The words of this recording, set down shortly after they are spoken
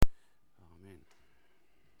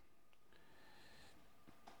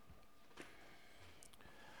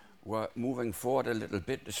We're moving forward a little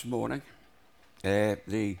bit this morning.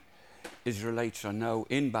 The Israelites are now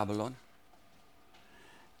in Babylon,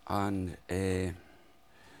 and they've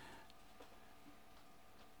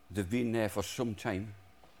been there for some time,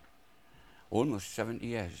 almost 70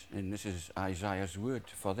 years, and this is Isaiah's word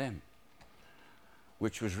for them,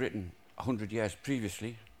 which was written 100 years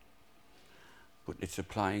previously, but it's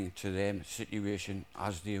applying to their situation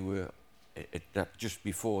as they were just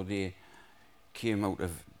before they came out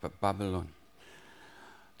of Babylon.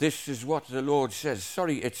 This is what the Lord says.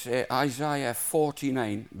 Sorry, it's Isaiah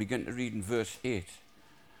 49. Begin to read in verse 8.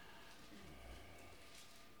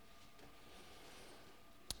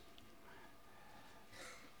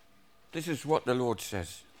 This is what the Lord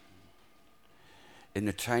says. In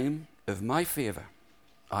the time of my favour,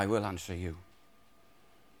 I will answer you.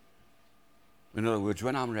 In other words,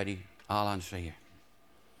 when I'm ready, I'll answer you.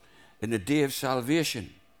 In the day of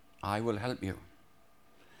salvation, I will help you.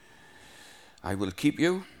 I will keep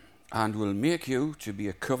you and will make you to be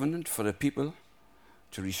a covenant for the people,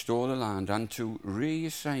 to restore the land and to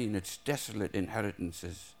reassign its desolate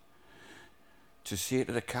inheritances, to say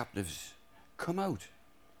to the captives, come out,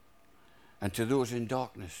 and to those in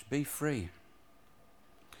darkness, be free.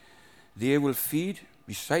 They will feed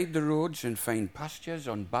beside the roads and find pastures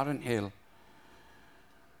on barren hill.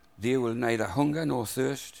 They will neither hunger nor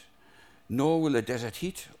thirst, nor will the desert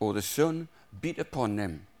heat or the sun beat upon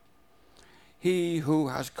them. He who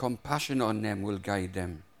has compassion on them will guide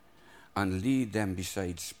them and lead them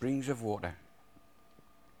beside springs of water.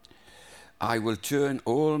 I will turn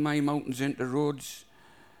all my mountains into roads,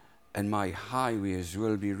 and my highways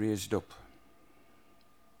will be raised up.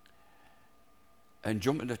 And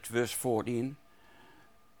jumping at verse 14,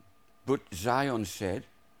 but Zion said,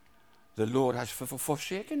 the Lord has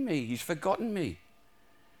forsaken me, he's forgotten me.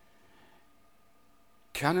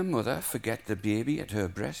 Can a mother forget the baby at her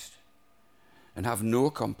breast and have no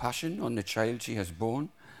compassion on the child she has borne?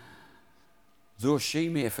 Though she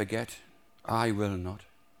may forget, I will not.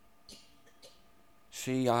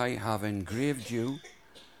 See, I have engraved you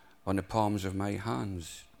on the palms of my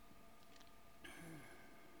hands.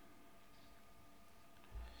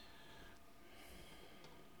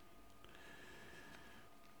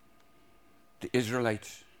 The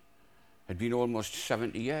Israelites had been almost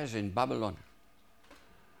 70 years in Babylon,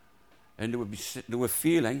 and they were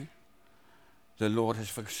feeling the Lord has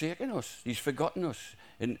forsaken us. He's forgotten us.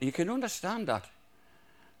 And you can understand that,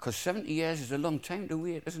 because 70 years is a long time to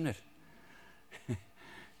wait, isn't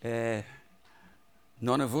it?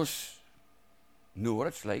 None of us know what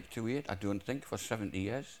it's like to wait, I don't think, for 70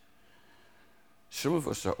 years. Some of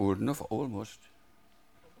us are old enough, almost.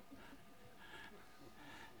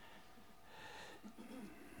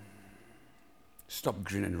 Stop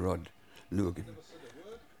grinning, Rod. Logan. Never said a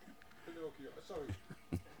word. Pinocchio. Sorry.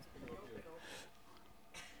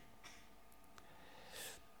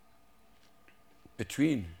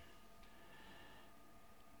 Between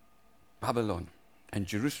Babylon and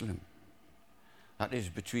Jerusalem, that is,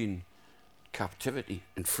 between captivity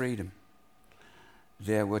and freedom,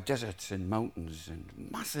 there were deserts and mountains and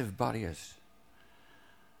massive barriers.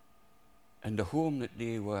 And the home that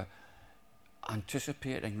they were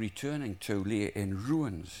anticipating returning to lay in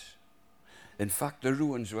ruins. In fact, the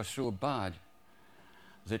ruins were so bad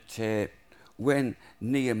that when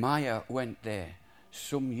Nehemiah went there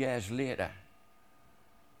some years later,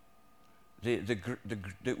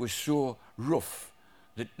 it was so rough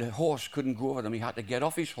that the horse couldn't go over them. He had to get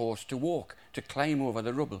off his horse to walk, to climb over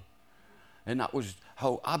the rubble. And that was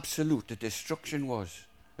how absolute the destruction was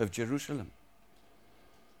of Jerusalem.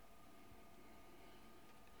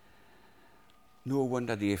 No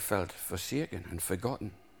wonder they felt forsaken and forgotten.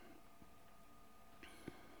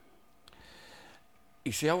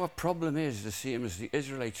 You see, our problem is the same as the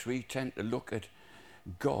Israelites. We tend to look at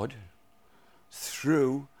God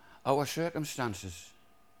through our circumstances.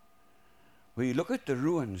 We look at the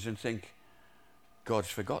ruins and think, God's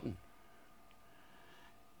forgotten.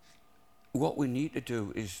 What we need to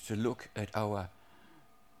do is to look at our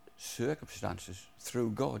circumstances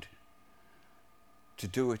through God. To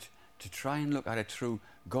do it, to try and look at it through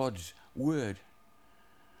God's word.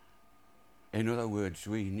 In other words,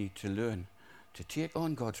 we need to learn to take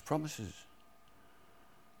on God's promises.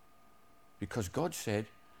 Because God said,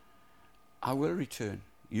 I will return,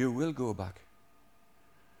 you will go back.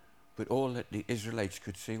 But all that the Israelites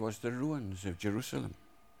could see was the ruins of Jerusalem.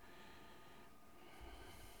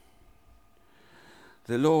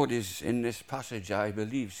 The Lord is, in this passage, I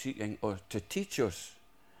believe, seeking to teach us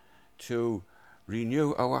to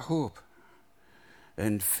renew our hope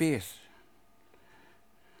and faith.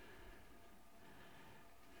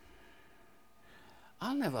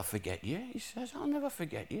 I'll never forget you. He says, I'll never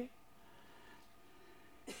forget you.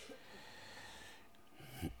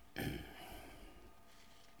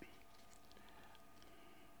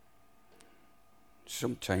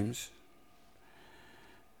 Sometimes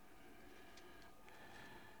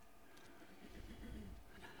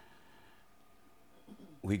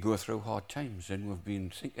we go through hard times, and we've been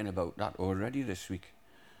thinking about that already this week.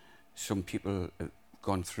 Some people have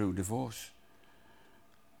gone through divorce.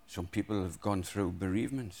 Some people have gone through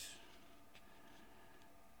bereavements.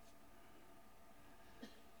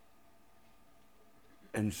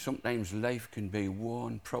 And sometimes life can be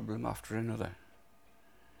one problem after another.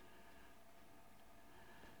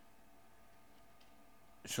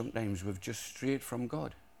 Sometimes we've just strayed from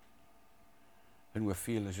God, and we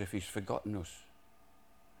feel as if He's forgotten us.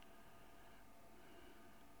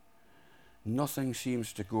 Nothing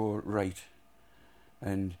seems to go right,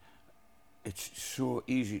 and it's so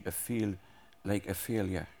easy to feel like a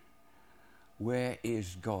failure. Where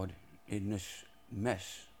is God in this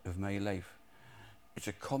mess of my life? It's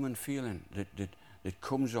a common feeling that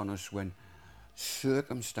comes on us when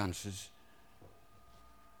circumstances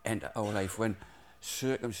enter our life, when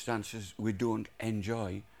circumstances we don't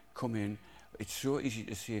enjoy come in. It's so easy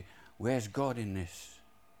to say, where's God in this?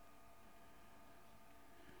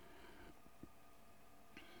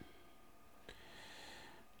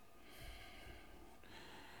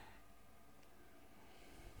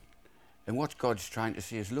 And what God's trying to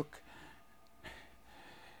say is, look,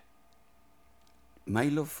 my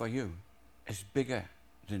love for you is bigger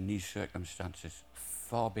than these circumstances,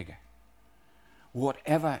 far bigger.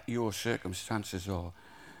 Whatever your circumstances are,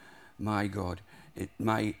 my God,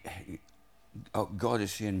 God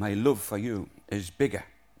is saying, my love for you is bigger.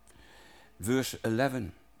 Verse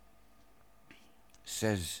 11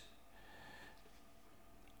 says,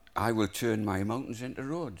 I will turn my mountains into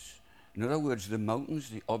roads. In other words, the mountains,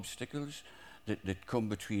 the obstacles that come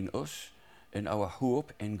between us and our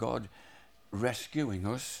hope in God rescuing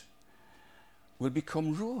us will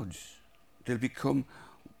become roads. They'll become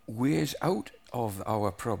ways out of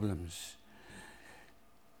our problems.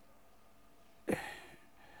 The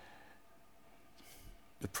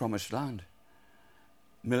promised land,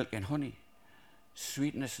 milk and honey,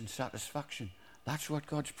 sweetness and satisfaction. That's what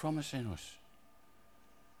God's promising us.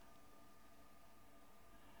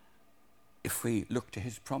 If we look to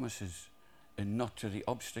His promises and not to the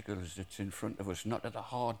obstacles that's in front of us, not to the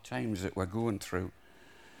hard times that we're going through.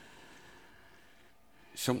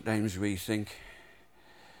 Sometimes we think,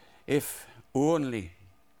 if only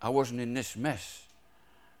I wasn't in this mess,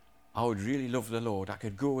 I would really love the Lord. I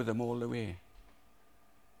could go with Him all the way.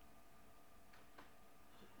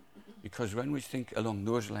 Because when we think along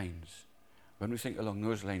those lines,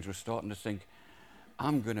 we're starting to think,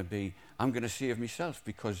 I'm going to save myself,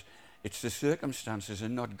 because it's the circumstances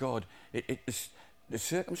and not God. The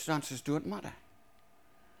circumstances don't matter.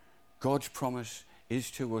 God's promise is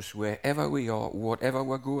to us wherever we are, whatever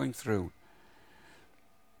we're going through.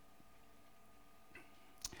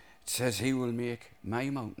 It says He will make my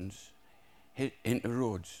mountains into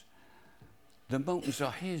roads. The mountains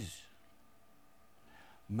are His.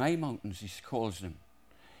 My mountains, He calls them.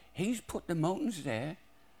 He's put the mountains there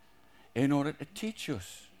in order to teach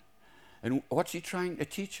us. And what's He trying to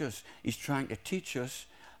teach us? He's trying to teach us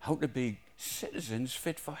how to be citizens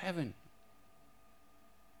fit for heaven.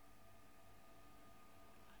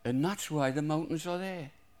 And that's why the mountains are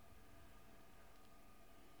there.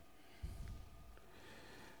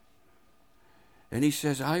 And He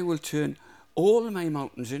says, I will turn all my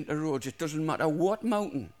mountains into roads. It doesn't matter what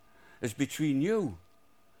mountain is between you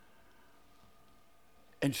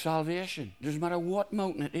and salvation. It doesn't matter what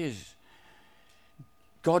mountain it is.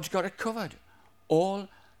 God's got it covered. All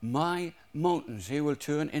my mountains He will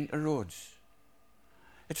turn into roads.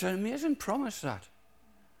 It's an amazing promise, that.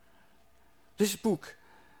 This book,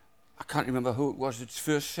 I can't remember who it was that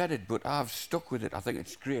first said it, but I've stuck with it. I think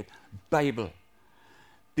it's great. Bible.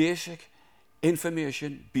 Basic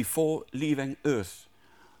information before leaving earth.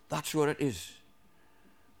 That's what it is.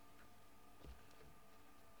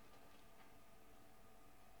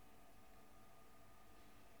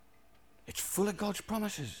 It's full of God's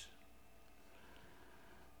promises.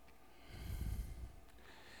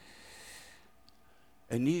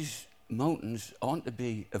 And these mountains aren't to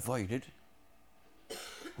be avoided.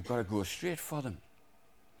 We've got to go straight for them.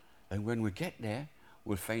 And when we get there,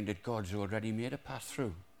 we'll find that God's already made a path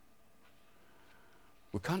through.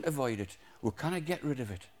 We can't avoid it. We can't get rid of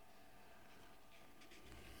it.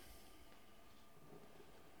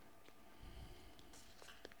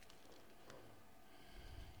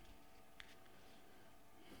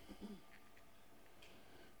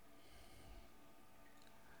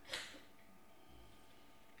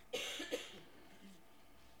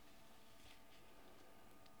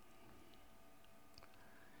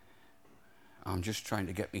 I'm just trying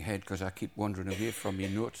to get my head because I keep wandering away from my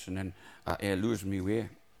notes and then I lose my way.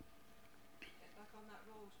 Get back on that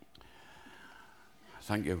road.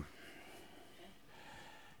 Thank you.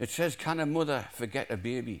 It says, can a mother forget a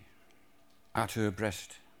baby at her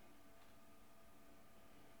breast?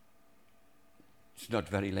 It's not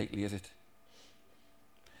very likely, is it?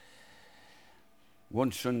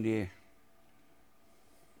 One Sunday,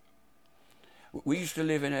 we used to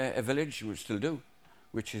live in a village, we still do,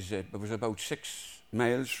 which is it was about 6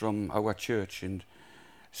 miles from our church, and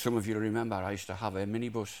some of you remember I used to have a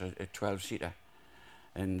minibus, a 12-seater,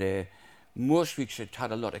 and most weeks it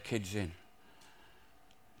had a lot of kids in,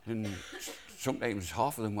 and sometimes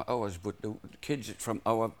half of them were ours, but the kids from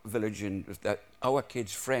our village and our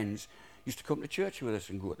kids' friends used to come to church with us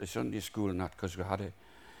and go to Sunday school and that, because we had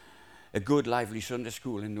a good, lively Sunday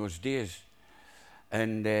school in those days.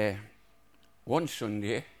 And one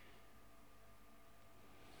Sunday,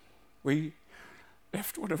 we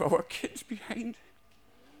left one of our kids behind.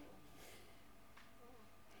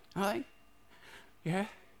 Aye? Yeah.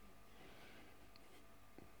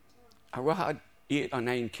 We had 8 or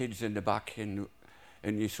 9 kids in the back, and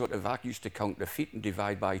you sort of used to count the feet and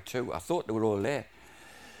divide by 2. I thought they were all there.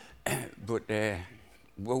 But we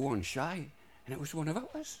were one shy, and it was one of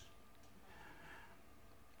ours.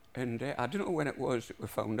 And I don't know when it was that we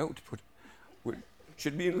found out, but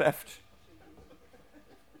she'd been left.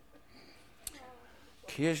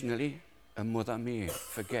 Occasionally, a mother may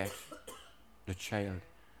forget the child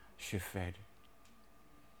she fed.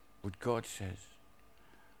 But God says,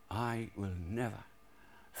 I will never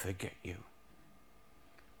forget you.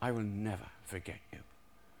 I will never forget you.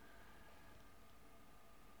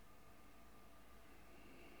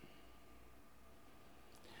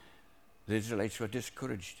 The Israelites were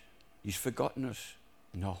discouraged. He's forgotten us.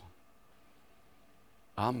 No.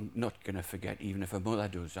 I'm not going to forget, even if a mother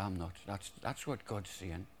does. I'm not. That's what God's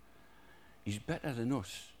saying. He's better than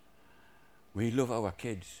us. We love our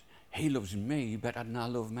kids. He loves me better than I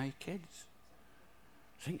love my kids.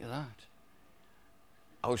 Think of that.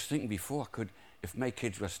 I was thinking before, if my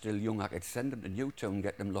kids were still young, I could send them to Newtown and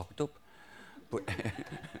get them locked up. But,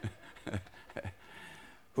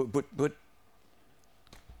 but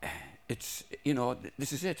it's,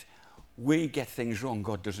 this is it. We get things wrong.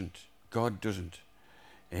 God doesn't. God doesn't.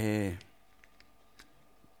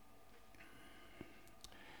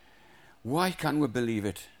 Why can we believe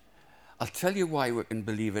it? I'll tell you why we can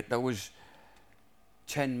believe it. There was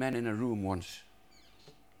 10 men in a room once,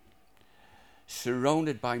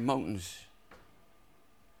 surrounded by mountains.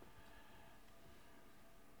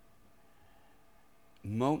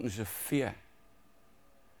 Mountains of fear,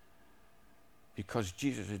 because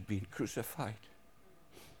Jesus had been crucified.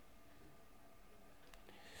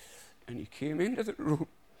 And he came into the room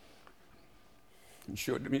and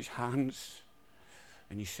showed them his hands,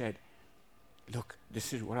 and he said, look,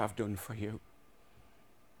 this is what I've done for you.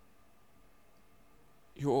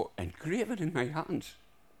 You're engraven in my hands.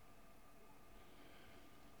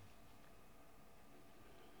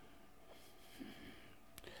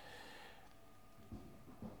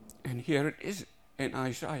 And here it is in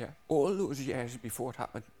Isaiah, all those years before it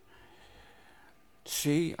happened.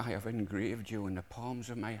 See, I have engraved you in the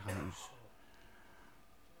palms of my hands.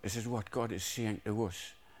 This is what God is saying to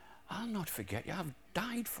us. I'll not forget you. I've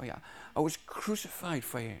died for you. I was crucified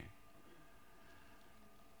for you.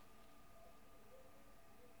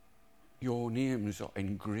 Your names are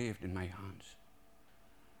engraved in my hands.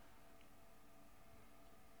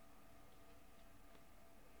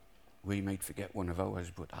 We might forget one of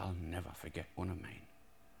ours, but I'll never forget one of mine.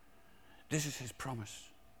 This is his promise.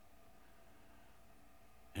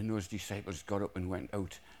 And those disciples got up and went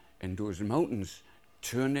out, and those mountains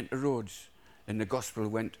turned into roads, and the gospel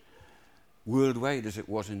went worldwide as it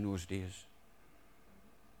was in those days.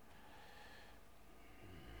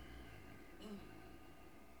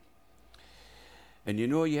 And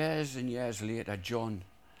years and years later, John,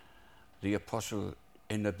 the apostle,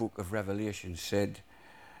 in the book of Revelation said,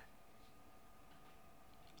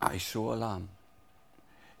 I saw a lamb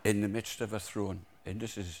in the midst of a throne, and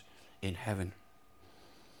this is in heaven,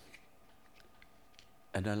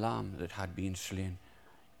 and a lamb that had been slain.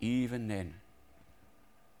 Even then,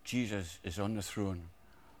 Jesus is on the throne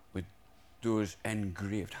with those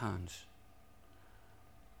engraved hands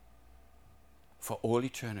for all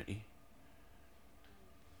eternity.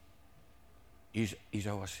 He's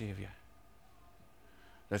our Saviour.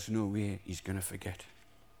 There's no way he's going to forget.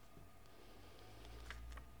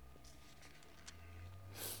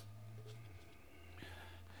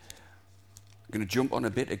 I'm going to jump on a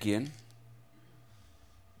bit again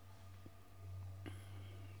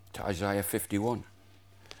to Isaiah 51.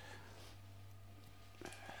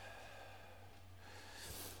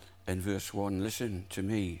 in verse 1, listen to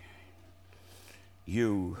me,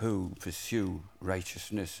 you who pursue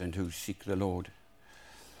righteousness and who seek the Lord.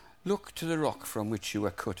 Look to the rock from which you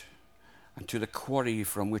were cut, and to the quarry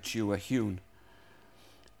from which you were hewn.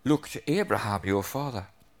 Look to Abraham your father,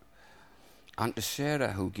 and to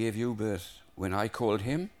Sarah who gave you birth. When I called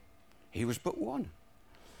him, he was but one,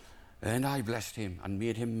 and I blessed him and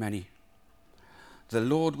made him many. The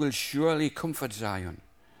Lord will surely comfort Zion,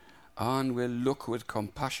 and will look with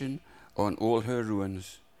compassion on all her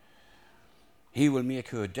ruins. He will make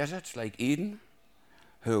her deserts like Eden,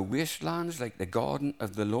 her wastelands like the garden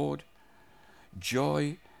of the Lord.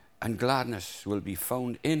 Joy and gladness will be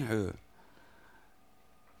found in her,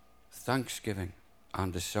 thanksgiving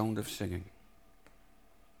and the sound of singing.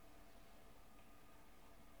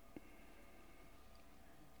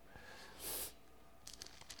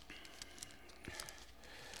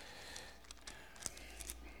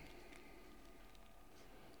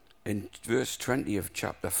 In verse 20 of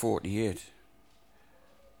chapter 48,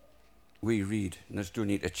 we read, and I do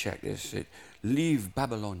need to check this, leave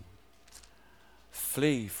Babylon,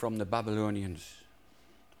 flee from the Babylonians.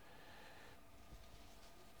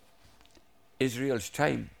 Israel's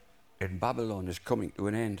time in Babylon is coming to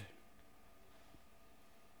an end.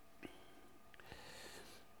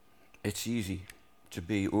 It's easy to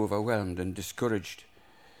be overwhelmed and discouraged.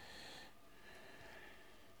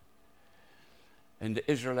 And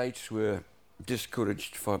the Israelites were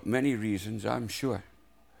discouraged for many reasons, I'm sure.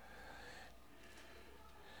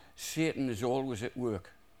 Satan is always at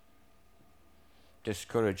work,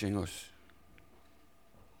 discouraging us,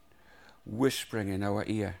 whispering in our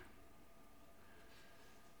ear.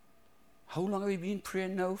 How long have we been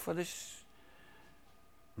praying now for this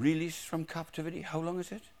release from captivity? How long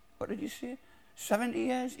is it? What did you say? 70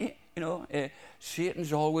 years?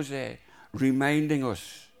 Satan's always there, reminding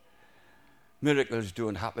us miracles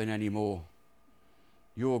don't happen anymore.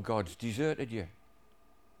 Your God's deserted you.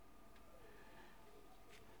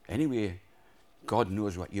 Anyway, God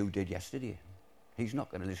knows what you did yesterday. He's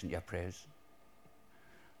not going to listen to your prayers.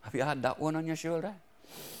 Have you had that one on your shoulder?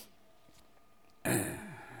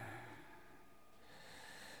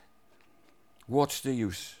 What's the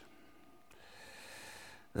use?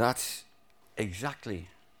 That's exactly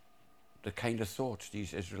the kind of thoughts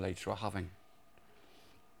these Israelites were having.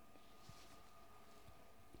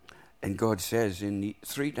 And God says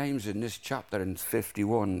three times in this chapter, in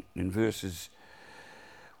 51, in verses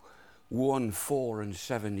 1, 4, and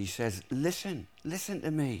 7, he says, listen to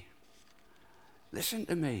me. Listen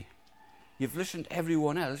to me. You've listened to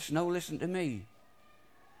everyone else, now listen to me.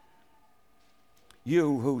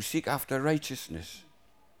 You who seek after righteousness.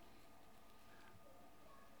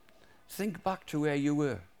 Think back to where you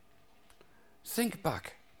were. Think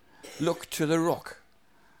back. Look to the rock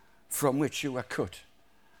from which you were cut.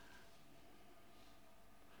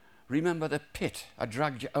 Remember the pit I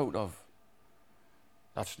dragged you out of.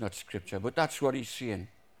 That's not scripture, but that's what he's saying.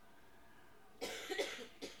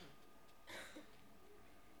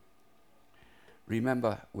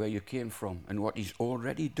 Remember where you came from and what he's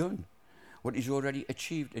already done, what he's already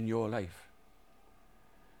achieved in your life.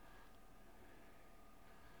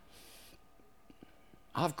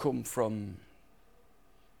 I've come from,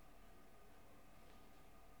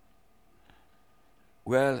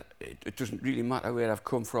 well, it doesn't really matter where I've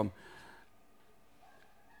come from.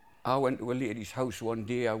 I went to a lady's house one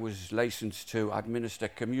day. I was licensed to administer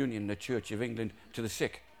communion in the Church of England to the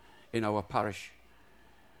sick in our parish.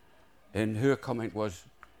 And her comment was,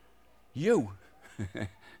 you.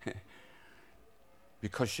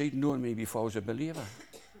 Because she'd known me before I was a believer.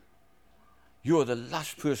 You're the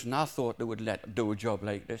last person I thought they would let do a job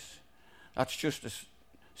like this. That's just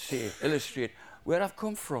to illustrate where I've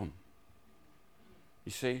come from.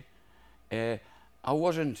 You see, I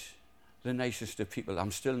wasn't the nicest of people.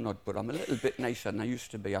 I'm still not, but I'm a little bit nicer than I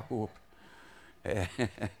used to be, I hope.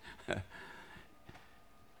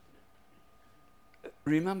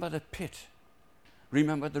 Remember the pit.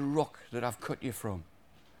 Remember the rock that I've cut you from.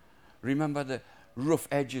 Remember the rough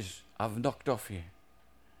edges I've knocked off you.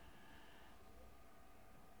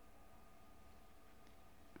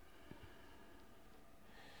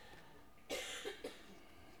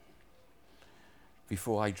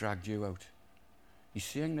 Before I dragged you out. He's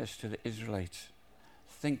saying this to the Israelites.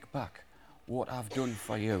 Think back what I've done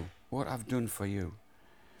for you. What I've done for you.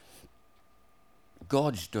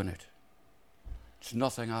 God's done it. It's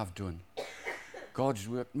nothing I've done. God's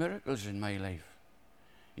worked miracles in my life.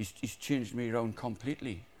 He's changed me around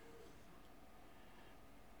completely.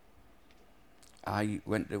 I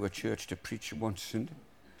went to a church to preach once, and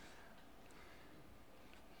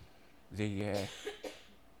the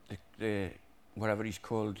whatever he's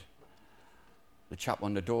called, the chap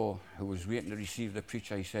on the door who was waiting to receive the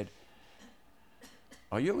preacher, he said,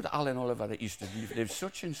 "Are you the Alan Oliver that used to live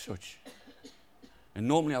such and such?" And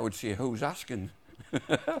normally I would say, "Who's asking?"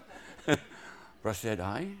 But I said,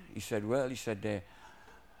 "Aye." He said, "Well," he said,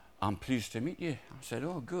 "I'm pleased to meet you." I said,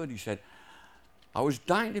 "Oh, good." He said, "I was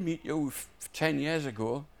dying to meet you 10 years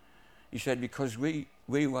ago." He said, "Because we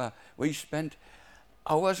spent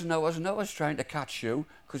hours and hours and hours trying to catch you,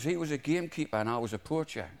 because he was a gamekeeper and I was a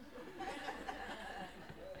poacher."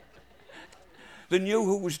 They knew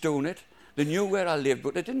who was doing it. They knew where I lived,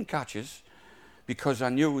 but they didn't catch us because I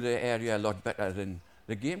knew the area a lot better than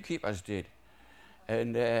the gamekeepers did.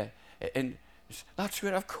 And that's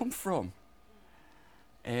where I've come from.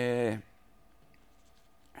 And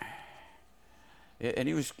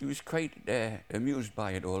he was quite amused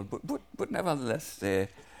by it all, but nevertheless,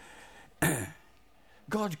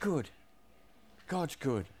 God's good. God's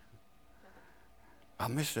good. I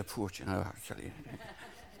miss the poacher now, actually.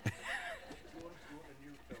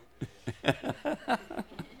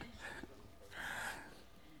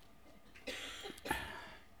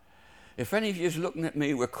 If any of you is looking at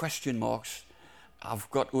me with question marks, I've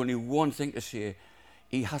got only one thing to say: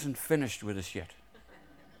 he hasn't finished with us yet.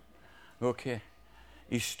 Okay,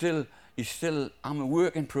 he's still. I'm a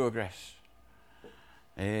work in progress,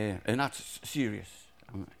 and that's serious.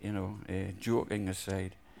 Joking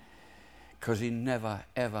aside, because he never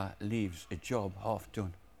ever leaves a job half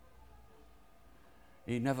done.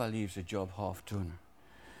 He never leaves a job half done.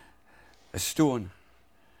 A stone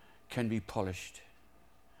can be polished,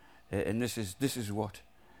 and this is what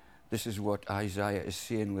Isaiah is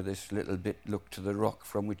saying with this little bit. Look to the rock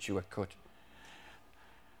from which you were cut.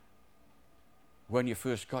 When you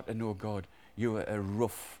first got to know God, you were a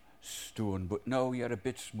rough stone, but now you're a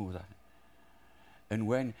bit smoother. And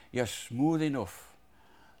when you're smooth enough,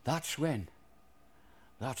 that's when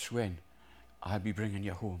I'll be bringing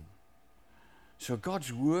you home. So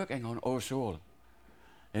God's working on us all.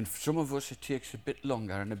 And for some of us, it takes a bit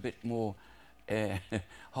longer and a bit more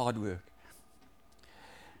hard work.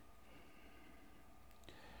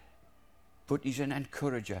 But he's an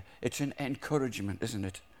encourager. It's an encouragement, isn't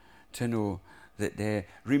it, to know that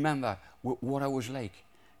remember what I was like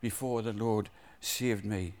before the Lord saved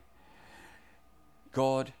me.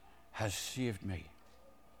 God has saved me.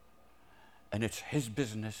 And it's his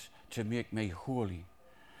business to make me holy.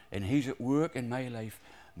 And he's at work in my life,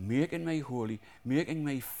 making me holy, making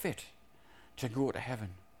me fit to go to heaven.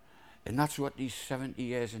 And that's what these 70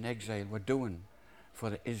 years in exile were doing for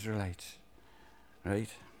the Israelites. Right?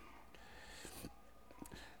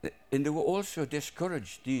 And they were also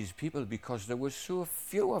discouraged, these people, because there were so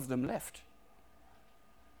few of them left.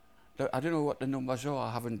 I don't know what the numbers are.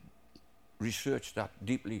 I haven't researched that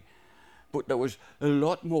deeply. But there was a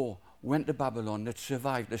lot more went to Babylon that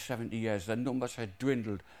survived the 70 years. The numbers had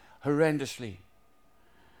dwindled horrendously.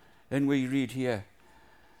 And we read here,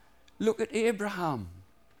 look at Abraham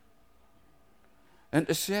and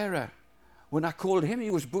to Sarah. When I called him, he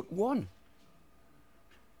was but one.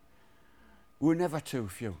 We're never too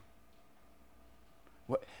few.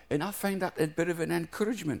 And I find that a bit of an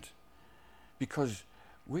encouragement, because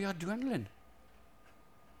we are dwindling.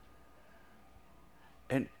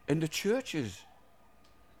 And the churches,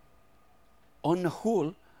 on the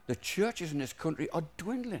whole, the churches in this country are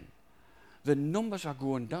dwindling. The numbers are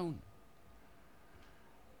going down.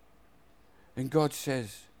 And God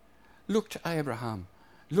says, look to Abraham,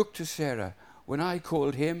 look to Sarah. When I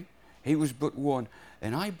called him, he was but one,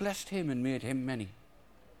 and I blessed him and made him many.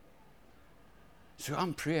 So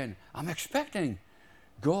I'm praying, I'm expecting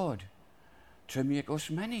God to make us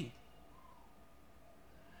many.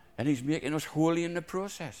 And he's making us holy in the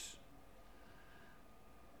process.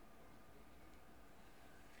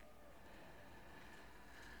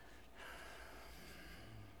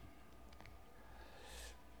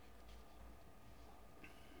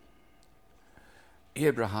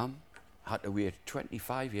 Abraham had to wait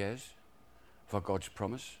 25 years for God's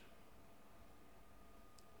promise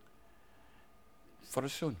for a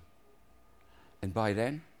son. And by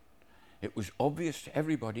then, it was obvious to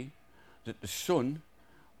everybody that the son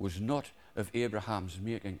was not of Abraham's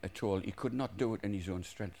making at all. He could not do it in his own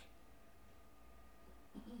strength.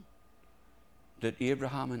 That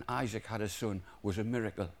Abraham and Isaac had a son was a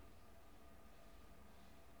miracle.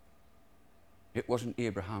 It wasn't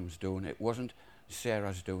Abraham's doing. It wasn't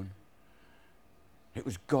Sarah's doing. It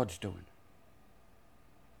was God's doing.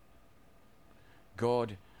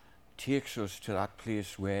 God takes us to that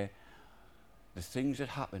place where the things that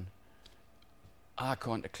happen, I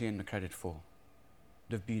can't claim the credit for.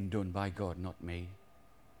 They've been done by God, not me.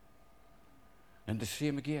 And the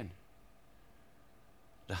same again.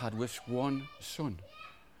 They had this one son.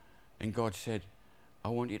 And God said, I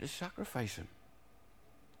want you to sacrifice him.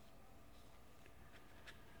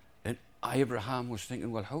 And Abraham was thinking,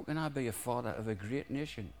 well, how can I be a father of a great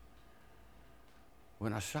nation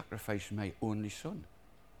when I sacrifice my only son?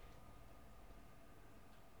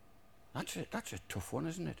 That's a tough one,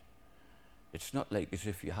 isn't it? It's not like as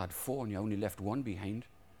if you had 4 and you only left 1 behind.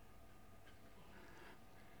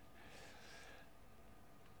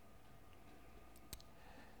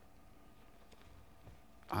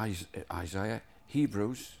 Isaiah,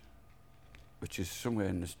 Hebrews, which is somewhere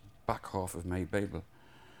in the back half of my Bible,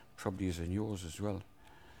 probably is in yours as well.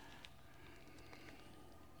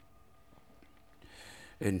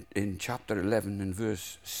 In chapter 11 and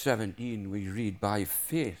verse 17 we read, by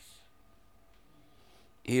faith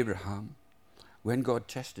Abraham, when God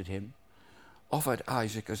tested him, offered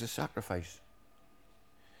Isaac as a sacrifice.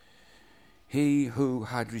 He who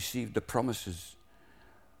had received the promises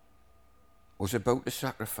was about to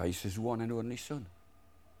sacrifice his one and only son.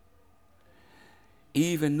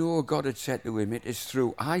 Even though God had said to him, it is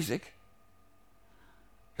through Isaac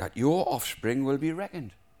that your offspring will be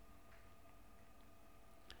reckoned.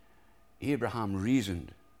 Abraham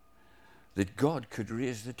reasoned that God could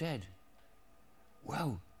raise the dead.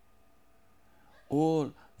 Wow.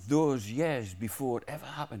 All those years before it ever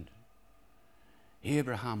happened,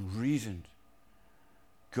 Abraham reasoned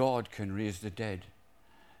God can raise the dead.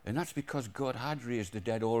 And that's because God had raised the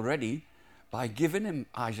dead already by giving him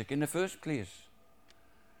Isaac in the first place.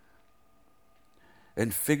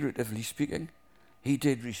 And figuratively speaking, he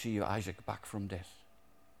did receive Isaac back from death.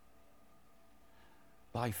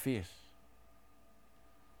 By faith.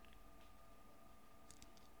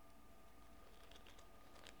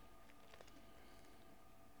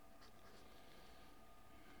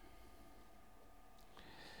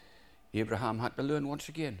 Abraham had to learn once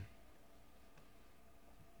again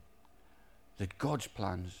that God's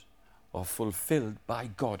plans are fulfilled by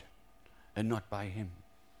God and not by him.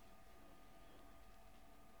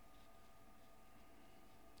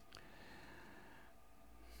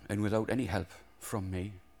 And without any help from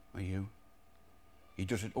me or you, he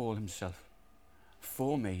does it all himself,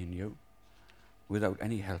 for me and you, without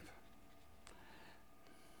any help.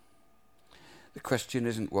 The question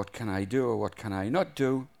isn't what can I do or what can I not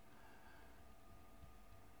do,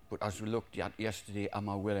 but as we looked at yesterday, am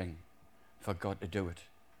I willing for God to do it?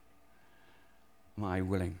 Am I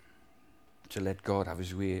willing to let God have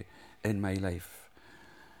his way in my life?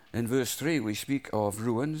 In verse 3 we speak of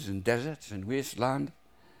ruins and deserts and wasteland.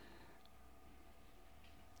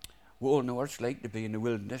 We all know what it's like to be in the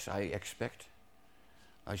wilderness, I expect.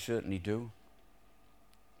 I certainly do.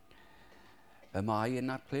 Am I in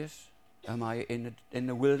that place? Am I in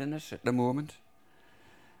the wilderness at the moment?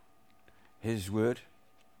 His word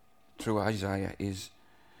through Isaiah is,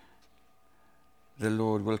 the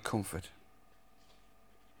Lord will comfort,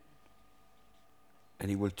 and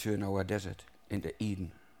he will turn our desert into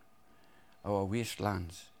Eden, our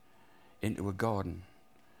wastelands into a garden.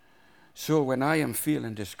 So when I am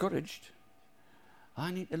feeling discouraged,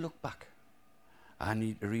 I need to look back. I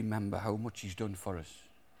need to remember how much he's done for us,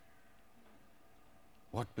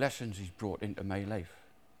 what blessings he's brought into my life.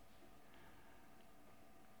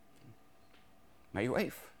 My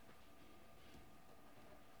wife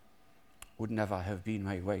would never have been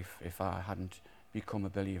my wife if I hadn't become a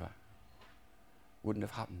believer. Wouldn't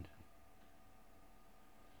have happened.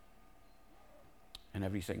 And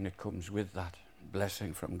everything that comes with that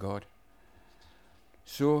blessing from God.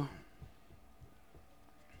 So,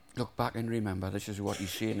 look back and remember, this is what he's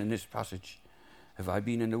saying in this passage. Have I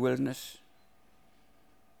been in the wilderness?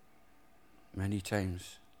 Many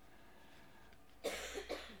times.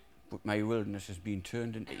 But my wilderness has been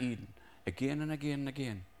turned into Eden again and again and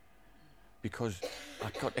again. Because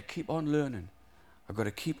I've got to keep on learning. I've got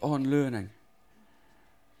to keep on learning.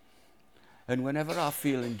 And whenever I'm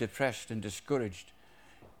feeling depressed and discouraged,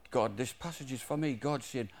 God, this passage is for me. God's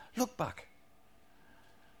saying, look back.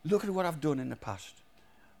 Look at what I've done in the past.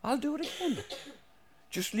 I'll do it again.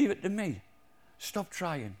 Just leave it to me. Stop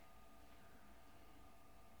trying.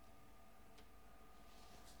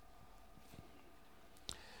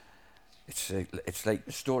 It's like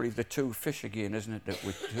the story of the 2 fish again, isn't it, that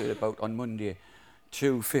we heard about on Monday.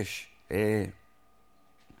 2 fish,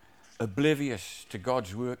 oblivious to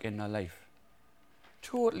God's work in their life.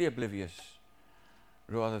 Totally oblivious,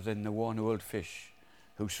 rather than the one old fish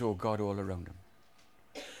who saw God all around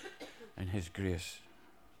him and his grace.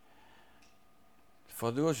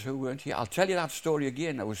 For those who weren't here, I'll tell you that story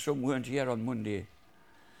again. There was some weren't here on Monday.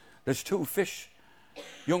 There's 2 fish,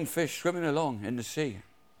 young fish, swimming along in the sea,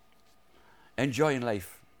 enjoying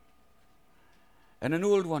life. And an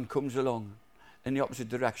old one comes along in the opposite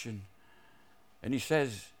direction, and he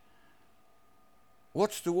says,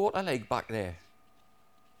 "What's the water like back there?"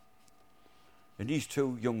 And these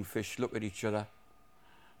two young fish look at each other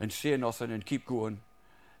and say nothing and keep going.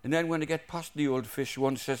 And then when they get past the old fish,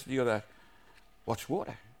 one says to the other, "What's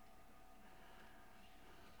water?"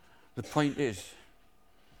 The point is,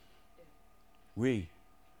 we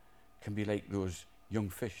can be like those young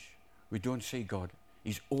fish. We don't see God.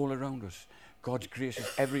 He's all around us. God's grace is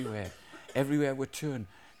everywhere. Everywhere we turn,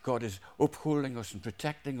 God is upholding us and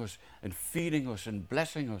protecting us and feeding us and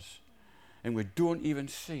blessing us. And we don't even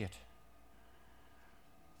see it.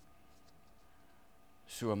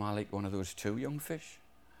 So am I like one of those two young fish?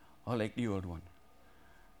 Or like the old one?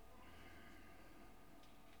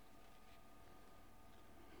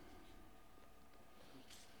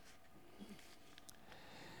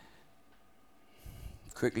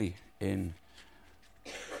 Quickly, in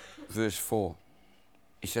verse 4,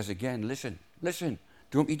 he says again, listen,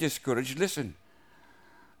 don't be discouraged, listen.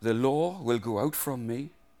 The law will go out from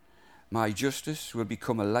me. My justice will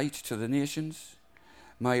become a light to the nations.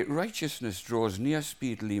 My righteousness draws near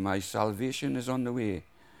speedily. My salvation is on the way.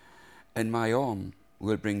 And my arm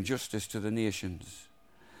will bring justice to the nations.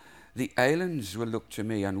 The islands will look to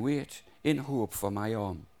me and wait in hope for my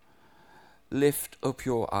arm. Lift up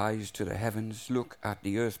your eyes to the heavens. Look at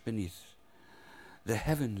the earth beneath. The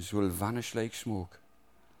heavens will vanish like smoke.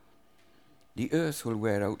 The earth will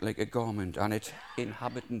wear out like a garment, and its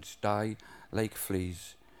inhabitants die like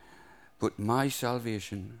fleas. But my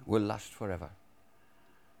salvation will last forever.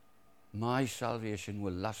 My salvation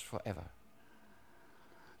will last forever.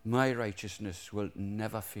 My righteousness will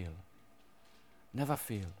never fail. Never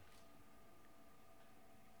fail.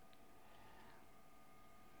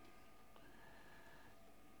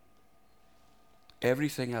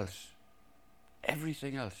 Everything else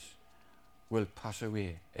will pass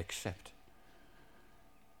away except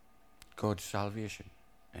God's salvation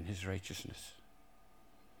and his righteousness.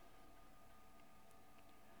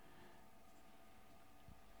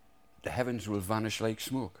 The heavens will vanish like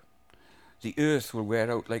smoke. The earth will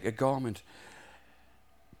wear out like a garment.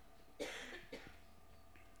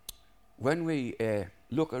 When we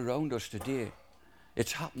look around us today,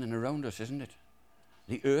 it's happening around us, isn't it?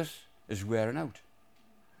 The earth is wearing out.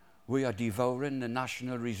 We are devouring the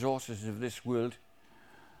national resources of this world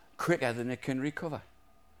quicker than it can recover.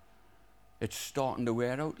 It's starting to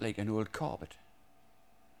wear out like an old carpet.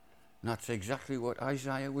 And that's exactly what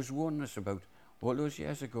Isaiah was warning us about all those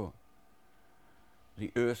years ago.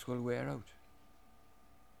 The earth will wear out.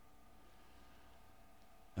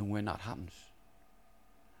 And when that happens,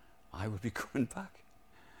 I will be coming back.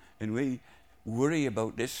 And we worry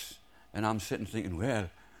about this, and I'm sitting thinking, well,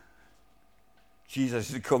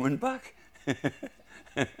 Jesus is coming back.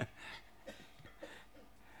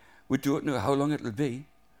 We don't know how long it'll be.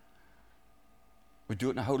 We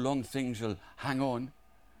don't know how long things will hang on.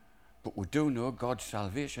 But we do know God's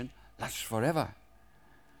salvation lasts forever.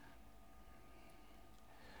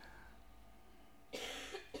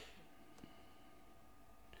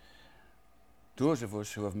 Those of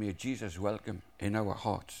us who have made Jesus welcome in our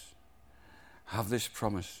hearts have this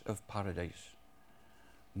promise of paradise.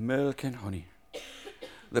 Milk and honey.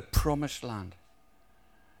 The promised land.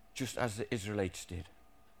 Just as the Israelites did.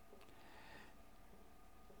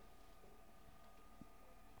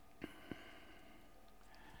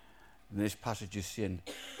 And this passage is saying,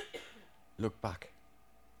 look back.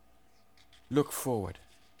 Look forward.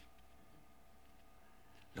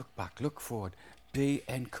 Look back, look forward. Be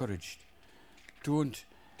encouraged. Don't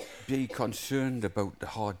be concerned about the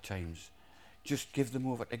hard times. Just give them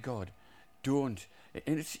over to God. Don't.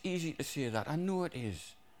 And it's easy to say that. I know it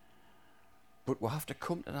is. But we'll have to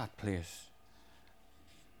come to that place.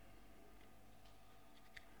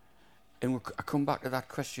 And I come back to that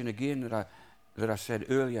question again that I said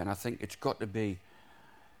earlier, and I think it's got to be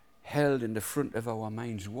held in the front of our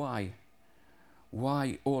minds. Why?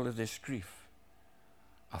 Why all of this grief?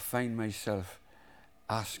 I find myself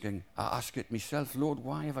I ask it myself, Lord,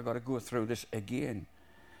 why have I got to go through this again?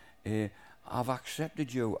 I've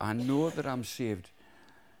accepted you. I know that I'm saved.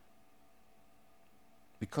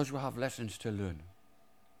 Because we have lessons to learn.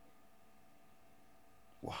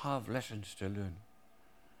 We have lessons to learn.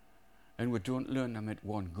 And we don't learn them at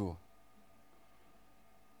one go.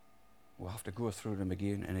 We'll have to go through them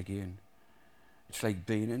again and again. It's like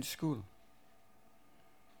being in school.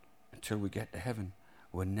 Until we get to heaven,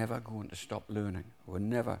 we're never going to stop learning. We're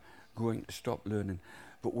never going to stop learning.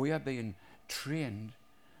 But we are being trained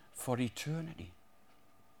for eternity.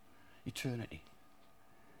 Eternity.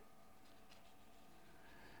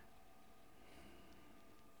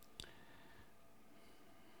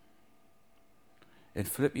 In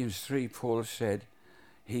Philippians 3, Paul said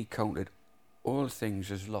he counted all things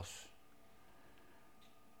as loss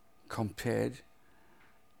compared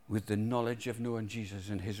with the knowledge of knowing Jesus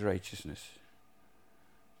and his righteousness.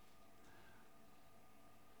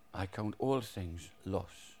 I count all things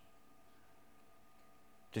loss.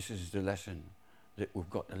 This is the lesson that we've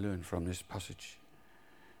got to learn from this passage.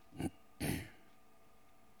 We've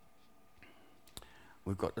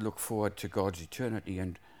got to look forward to God's eternity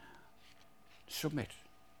and submit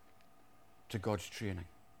to God's training.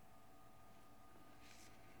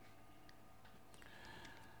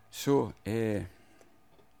 So,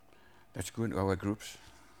 let's go into our groups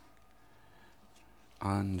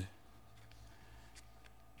and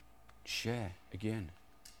share again.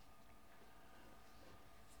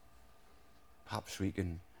 Perhaps we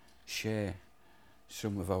can share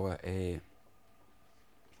some of our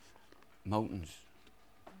mountains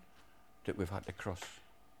that we've had to cross.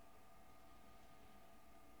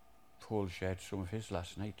 Paul shared some of his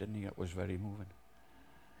last night, didn't he? It was very moving.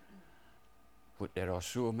 But there are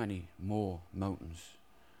so many more mountains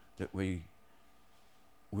that we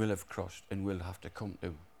will have crossed and will have to come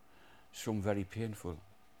to. Some very painful.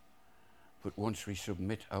 But once we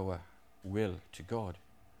submit our will to God,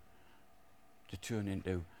 to turn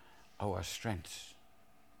into our strengths.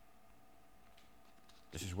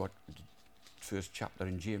 This is what the first chapter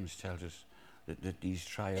in James tells us, that these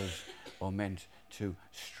trials are meant to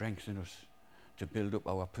strengthen us, to build up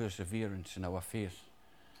our perseverance and our faith,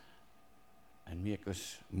 and make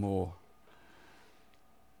us more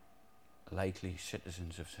likely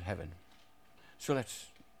citizens of heaven. So let's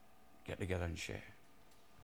get together and share.